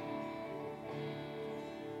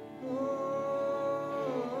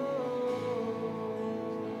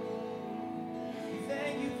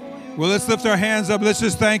 Thank you for your Well, let's lift our hands up. Let's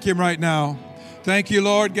just thank him right now. Thank you,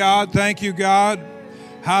 Lord God. Thank you, God.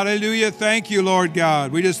 Hallelujah. Thank you, Lord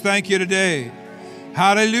God. We just thank you today.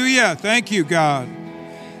 Hallelujah. Thank you, God.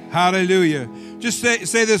 Hallelujah. Just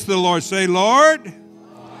say this to the Lord. Say, Lord,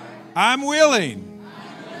 I'm willing.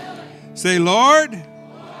 Say, Lord,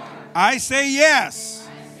 I say yes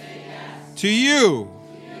to you.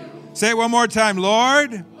 Say it one more time.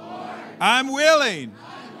 Lord, I'm willing.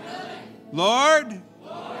 Lord,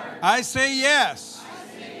 I say yes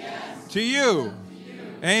to you.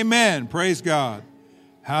 Amen. Praise God.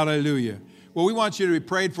 Hallelujah. Well, we want you to be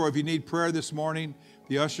prayed for. If you need prayer this morning,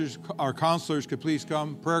 the ushers, our counselors could please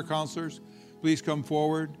come. Prayer counselors, please come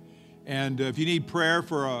forward. And if you need prayer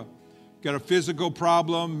for got a physical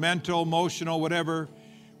problem, mental, emotional, whatever,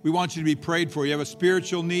 we want you to be prayed for. You have a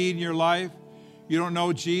spiritual need in your life. You don't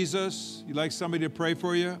know Jesus. You'd like somebody to pray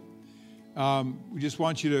for you. We just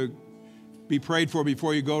want you to be prayed for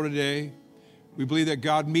before you go today. We believe that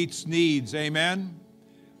God meets needs. Amen.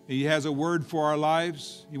 He has a word for our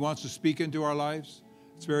lives. He wants to speak into our lives.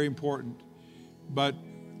 It's very important. But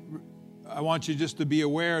I want you just to be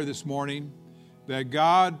aware this morning that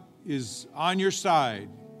God is on your side.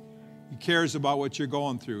 He cares about what you're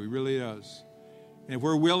going through. He really does. And if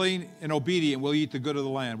we're willing and obedient, we'll eat the good of the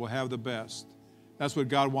land. We'll have the best. That's what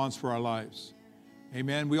God wants for our lives.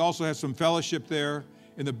 Amen. We also have some fellowship there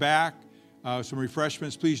in the back, some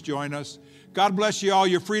refreshments. Please join us. God bless you all.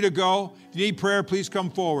 You're free to go. If you need prayer, please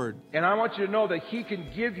come forward. And I want you to know that He can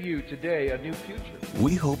give you today a new future.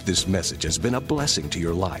 We hope this message has been a blessing to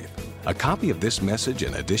your life. A copy of this message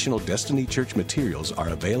and additional Destiny Church materials are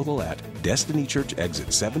available at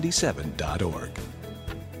destinychurchexit77.org.